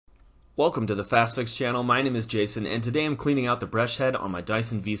Welcome to the Fast Fix channel. My name is Jason, and today I'm cleaning out the brush head on my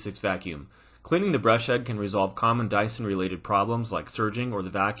Dyson V6 vacuum. Cleaning the brush head can resolve common Dyson-related problems like surging or the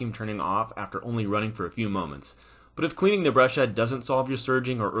vacuum turning off after only running for a few moments. But if cleaning the brush head doesn't solve your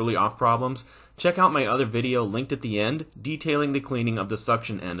surging or early off problems, check out my other video linked at the end detailing the cleaning of the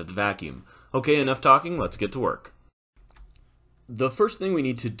suction end of the vacuum. Okay, enough talking, let's get to work. The first thing we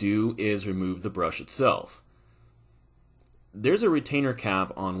need to do is remove the brush itself. There's a retainer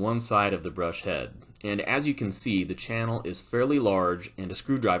cap on one side of the brush head, and as you can see, the channel is fairly large and a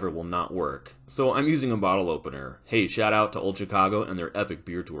screwdriver will not work. So I'm using a bottle opener. Hey, shout out to Old Chicago and their epic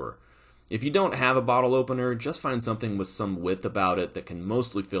beer tour. If you don't have a bottle opener, just find something with some width about it that can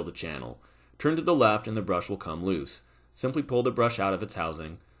mostly fill the channel. Turn to the left and the brush will come loose. Simply pull the brush out of its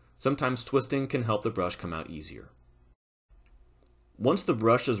housing. Sometimes twisting can help the brush come out easier. Once the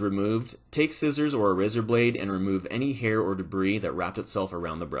brush is removed, take scissors or a razor blade and remove any hair or debris that wrapped itself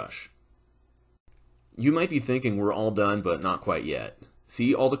around the brush. You might be thinking we're all done, but not quite yet.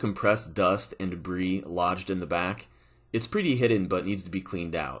 See all the compressed dust and debris lodged in the back? It's pretty hidden but needs to be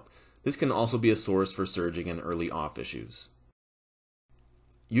cleaned out. This can also be a source for surging and early off issues.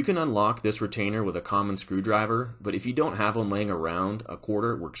 You can unlock this retainer with a common screwdriver, but if you don't have one laying around, a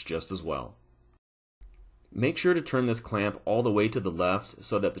quarter works just as well. Make sure to turn this clamp all the way to the left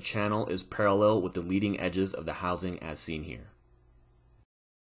so that the channel is parallel with the leading edges of the housing as seen here.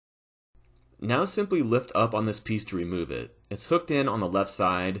 Now simply lift up on this piece to remove it. It's hooked in on the left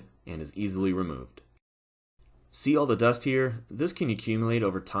side and is easily removed. See all the dust here? This can accumulate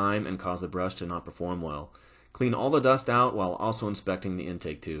over time and cause the brush to not perform well. Clean all the dust out while also inspecting the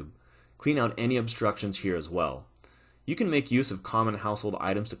intake tube. Clean out any obstructions here as well. You can make use of common household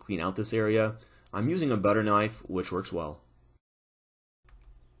items to clean out this area. I'm using a butter knife, which works well.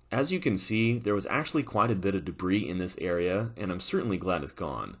 As you can see, there was actually quite a bit of debris in this area, and I'm certainly glad it's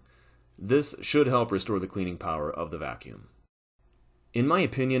gone. This should help restore the cleaning power of the vacuum. In my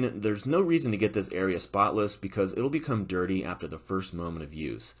opinion, there's no reason to get this area spotless because it'll become dirty after the first moment of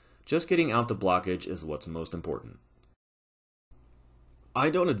use. Just getting out the blockage is what's most important. I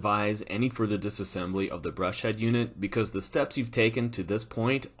don't advise any further disassembly of the brush head unit because the steps you've taken to this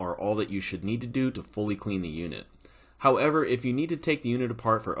point are all that you should need to do to fully clean the unit. However, if you need to take the unit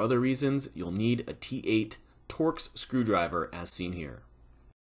apart for other reasons, you'll need a T8 Torx screwdriver as seen here.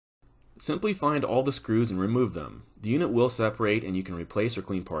 Simply find all the screws and remove them. The unit will separate and you can replace or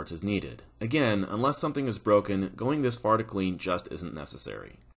clean parts as needed. Again, unless something is broken, going this far to clean just isn't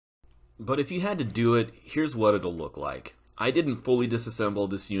necessary. But if you had to do it, here's what it'll look like. I didn't fully disassemble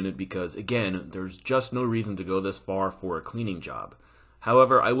this unit because, again, there's just no reason to go this far for a cleaning job.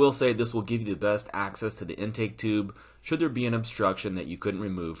 However, I will say this will give you the best access to the intake tube should there be an obstruction that you couldn't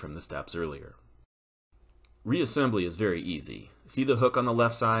remove from the steps earlier. Reassembly is very easy. See the hook on the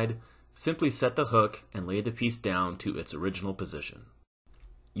left side? Simply set the hook and lay the piece down to its original position.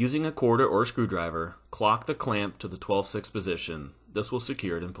 Using a quarter or screwdriver, clock the clamp to the 12/6 position. This will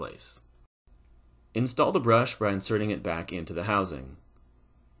secure it in place. Install the brush by inserting it back into the housing.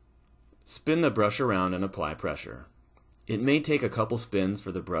 Spin the brush around and apply pressure. It may take a couple spins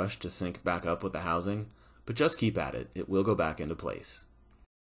for the brush to sync back up with the housing, but just keep at it. It will go back into place.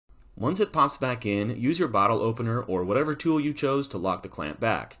 Once it pops back in, use your bottle opener or whatever tool you chose to lock the clamp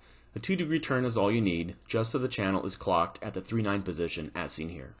back. A 2-degree turn is all you need, just so the channel is clocked at the 3/9 position as seen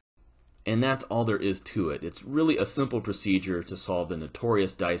here. And that's all there is to it. It's really a simple procedure to solve the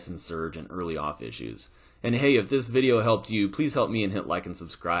notorious Dyson surge and early off issues. And hey, if this video helped you, please help me and hit like and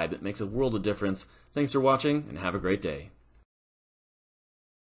subscribe. It makes a world of difference. Thanks for watching and have a great day.